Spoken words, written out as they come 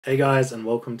Hey guys, and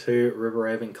welcome to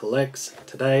Reborn Collects.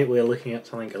 Today we're looking at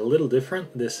something a little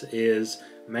different. This is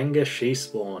Manga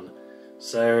Spawn.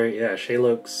 So yeah, she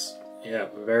looks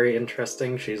very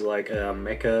interesting. She's like a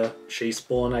mecha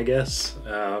Spawn, I guess.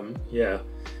 Yeah,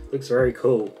 looks very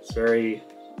cool. It's very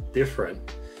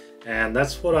different. And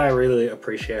that's what I really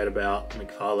appreciate about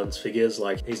Mcfarlane's figures.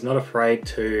 Like, he's not afraid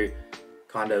to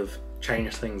kind of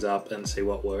change things up and see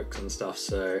what works and stuff.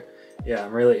 So yeah,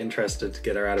 I'm really interested to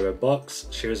get her out of her box.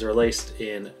 She was released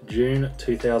in June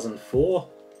 2004.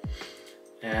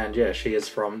 And yeah, she is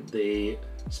from the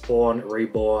Spawn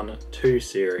Reborn 2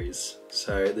 series.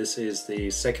 So this is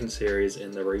the second series in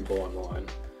the Reborn line.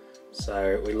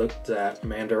 So we looked at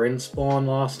Mandarin Spawn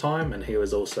last time, and he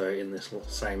was also in this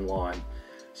same line.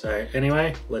 So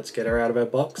anyway, let's get her out of her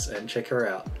box and check her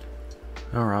out.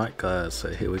 Alright guys, so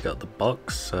here we got the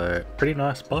box. So pretty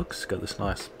nice box, got this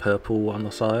nice purple on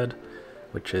the side,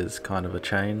 which is kind of a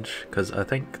change, because I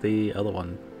think the other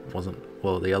one wasn't,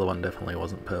 well, the other one definitely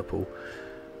wasn't purple,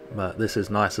 but this is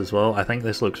nice as well. I think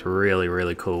this looks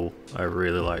really cool. I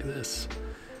really like this.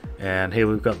 And here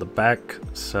we've got the back,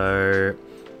 so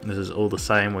this is all the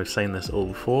same. We've seen this all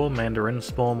before. Mandarin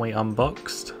Spawn we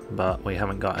unboxed, but we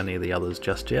haven't got any of the others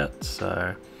just yet,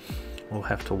 so we'll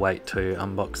have to wait to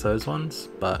unbox those ones.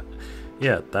 But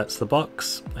yeah, that's the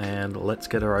box, and let's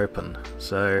get her open.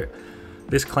 So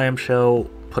this clamshell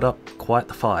put up quite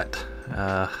the fight.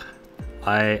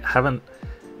 I haven't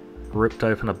ripped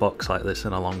open a box like this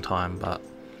in a long time, but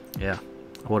yeah,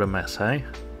 what a mess, hey?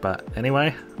 But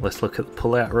anyway, let's look at the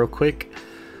pullout real quick.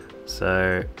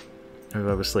 So we've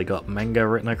obviously got Manga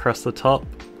written across the top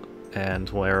and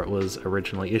where it was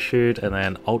originally issued, and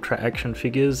then Ultra Action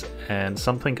Figures, and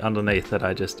something underneath that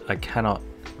I cannot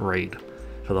read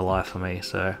for the life of me,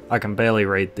 so I can barely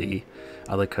read the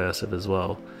other cursive as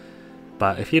well.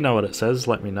 But if you know what it says,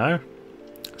 let me know.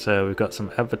 So we've got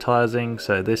some advertising.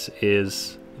 So this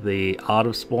is the Art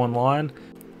of Spawn line.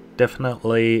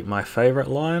 Definitely my favorite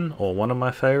line, or one of my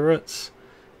favorites.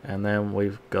 And then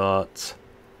we've got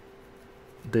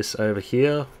this over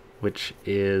here, which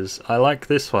is, I like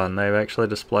this one. They've actually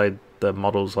displayed the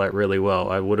models like really well.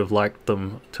 I would have liked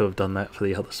them to have done that for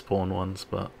the other Spawn ones,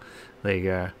 but there you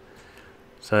go.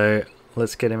 So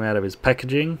let's get him out of his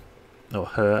packaging, or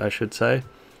her I should say.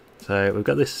 So we've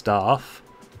got this staff.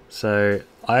 So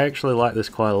I actually like this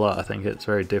quite a lot. I think it's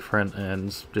very different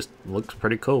and just looks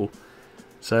pretty cool.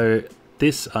 So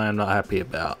this I am not happy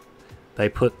about. They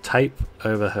put tape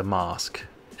over her mask,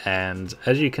 and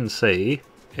as you can see,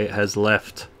 it has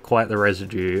left quite the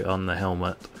residue on the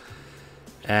helmet,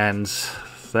 and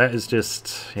that is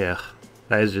just, yeah,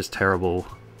 that is just terrible.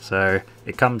 So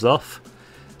it comes off,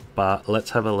 but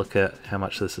let's have a look at how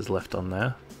much this is left on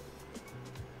there.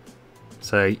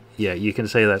 So yeah, you can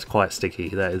see that's quite sticky.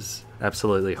 That is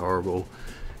absolutely horrible,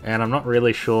 and I'm not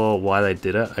really sure why they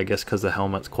did it. I guess because the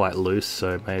helmet's quite loose,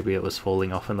 so maybe it was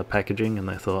falling off in the packaging and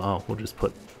they thought, oh, we'll just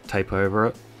put tape over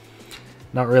it.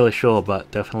 Not really sure, but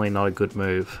definitely not a good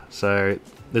move. So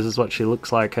this is what she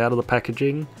looks like out of the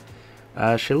packaging.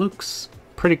 She looks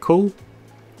pretty cool.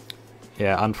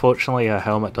 Yeah, unfortunately her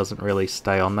helmet doesn't really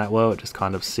stay on that well, it just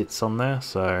kind of sits on there,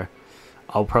 so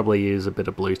I'll probably use a bit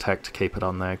of blue tack to keep it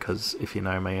on there, because if you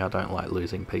know me, I don't like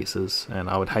losing pieces, and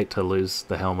I would hate to lose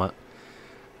the helmet.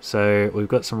 So we've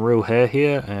got some real hair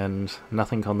here and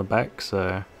nothing on the back,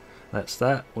 so that's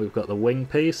that. We've got the wing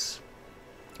piece.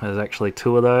 There's actually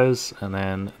two of those, and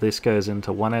then this goes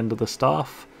into one end of the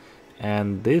staff,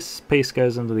 and this piece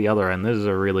goes into the other end. This is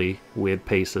a really weird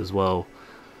piece as well.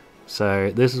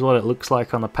 So this is what it looks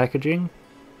like on the packaging.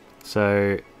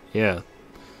 So yeah,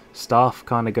 staff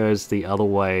kind of goes the other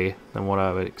way than what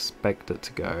I would expect it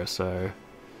to go, so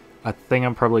I think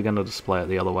I'm probably going to display it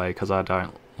the other way because I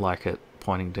don't like it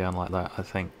pointing down like that. I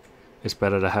think it's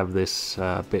better to have this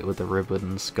bit with the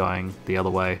ribbons going the other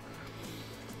way.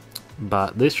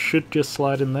 But this should just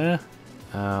slide in there.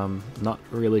 Not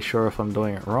really sure if I'm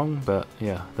doing it wrong, but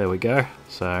yeah, there we go.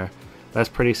 So that's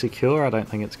pretty secure. I don't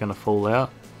think it's going to fall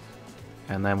out.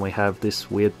 And then we have this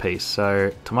weird piece.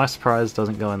 So to my surprise, it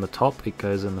doesn't go in the top, it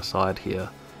goes in the side here.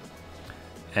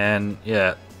 And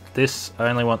yeah, this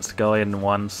only wants to go in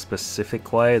one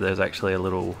specific way. There's actually a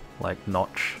little like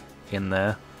notch in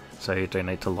there, so you do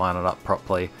need to line it up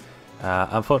properly.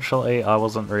 Unfortunately, I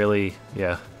wasn't really,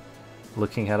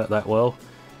 looking at it that well,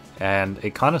 and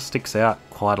it kind of sticks out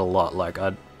quite a lot. Like,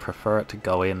 I'd prefer it to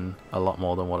go in a lot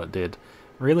more than what it did.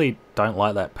 Really don't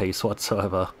like that piece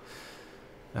whatsoever.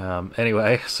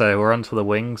 Anyway, so we're onto the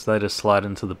wings. They just slide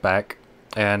into the back,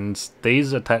 and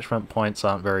these attachment points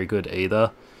aren't very good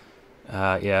either.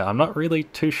 Yeah, I'm not really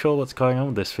too sure what's going on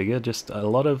with this figure. Just a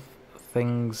lot of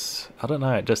things, I don't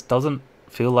know, it just doesn't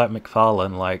feel like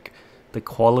Mcfarlane. Like, the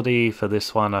quality for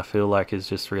this one I feel like is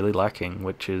just really lacking,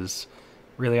 which is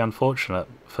really unfortunate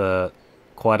for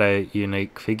quite a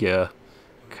unique figure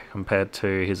compared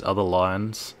to his other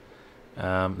lines.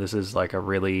 This is like a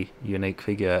really unique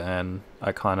figure, and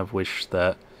I kind of wish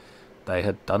that they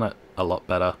had done it a lot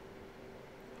better.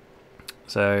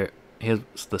 So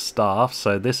here's the staff.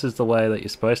 So this is the way that you're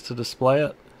supposed to display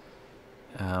it,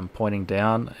 pointing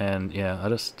down, and yeah,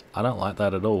 I don't like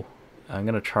that at all. I'm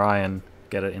gonna try and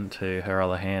get it into her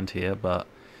other hand here, but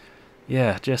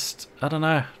yeah, just I don't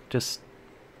know, just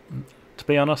to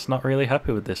be honest, not really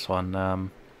happy with this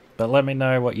one. But let me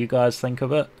know what you guys think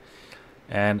of it.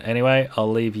 And anyway,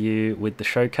 I'll leave you with the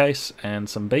showcase and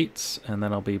some beats, and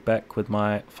then I'll be back with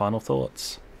my final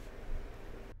thoughts.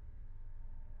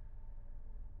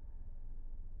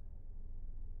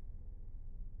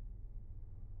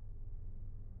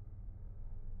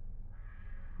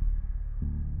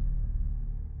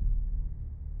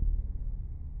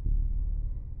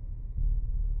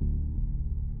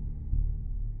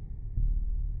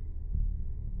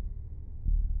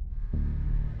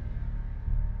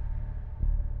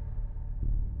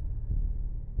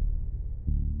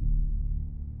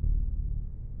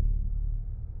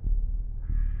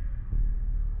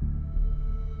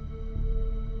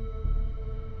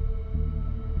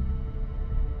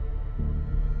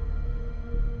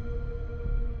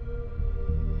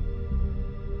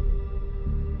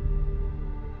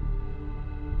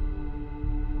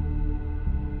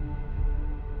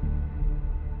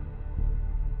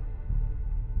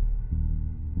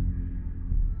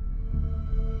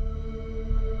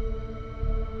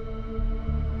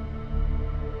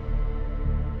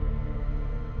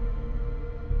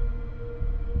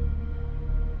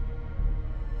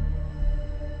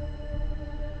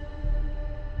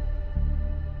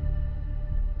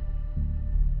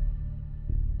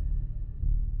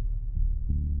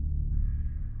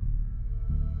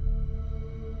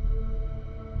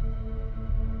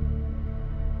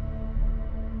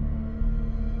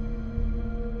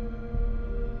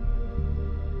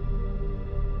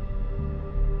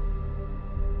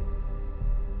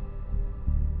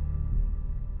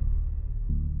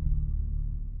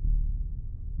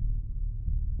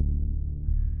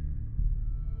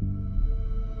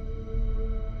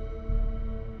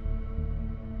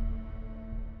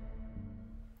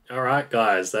 Alright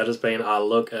guys, that has been our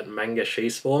look at Manga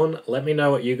She-Spawn. Let me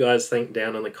know what you guys think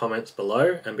down in the comments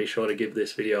below, and be sure to give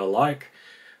this video a like.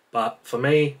 But for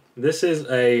me, this is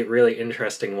a really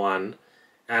interesting one,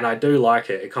 and I do like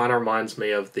it. It kind of reminds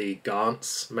me of the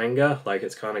Gantz manga, like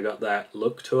it's kind of got that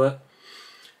look to it.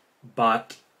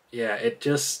 But yeah, it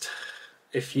just,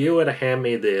 if you were to hand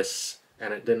me this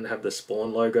and it didn't have the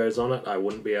Spawn logos on it, I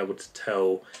wouldn't be able to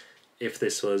tell if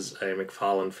this was a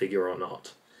Mcfarlane figure or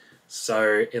not.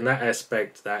 So in that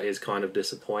aspect, that is kind of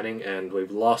disappointing, and we've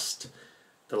lost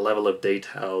the level of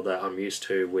detail that I'm used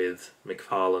to with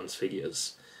Mcfarlane's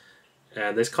figures.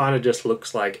 And this kind of just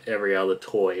looks like every other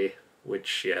toy,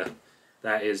 which, yeah,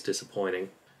 that is disappointing.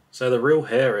 So the real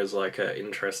hair is like an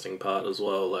interesting part as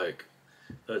well, like,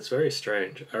 it's very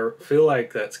strange. I feel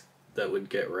like that would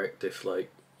get wrecked if,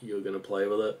 like, you were going to play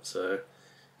with it, so,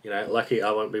 you know, lucky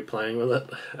I won't be playing with it.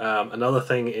 Another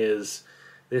thing is,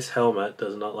 this helmet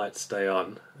does not like to stay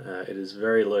on. It is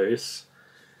very loose,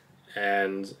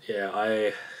 and yeah,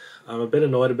 I'm a bit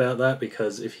annoyed about that,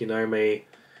 because if you know me,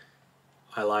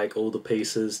 I like all the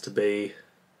pieces to be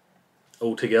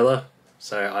all together,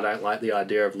 so I don't like the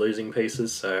idea of losing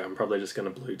pieces, so I'm probably just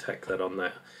going to blue tack that on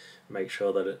there, make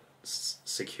sure that it's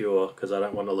secure, because I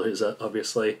don't want to lose it,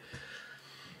 obviously.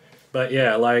 But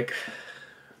yeah, like,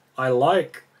 I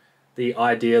like the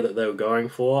idea that they were going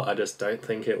for, I just don't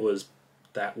think it was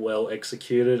that well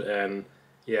executed, and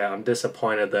yeah, I'm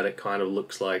disappointed that it kind of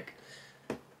looks like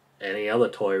any other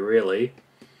toy really.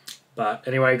 But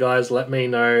anyway guys, let me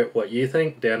know what you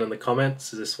think down in the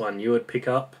comments. Is this one you would pick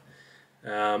up?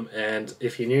 And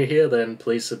if you're new here, then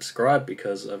please subscribe,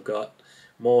 because I've got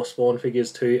more Spawn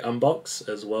figures to unbox,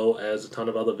 as well as a ton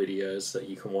of other videos that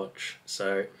you can watch.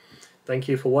 So thank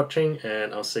you for watching,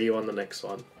 and I'll see you on the next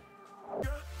one.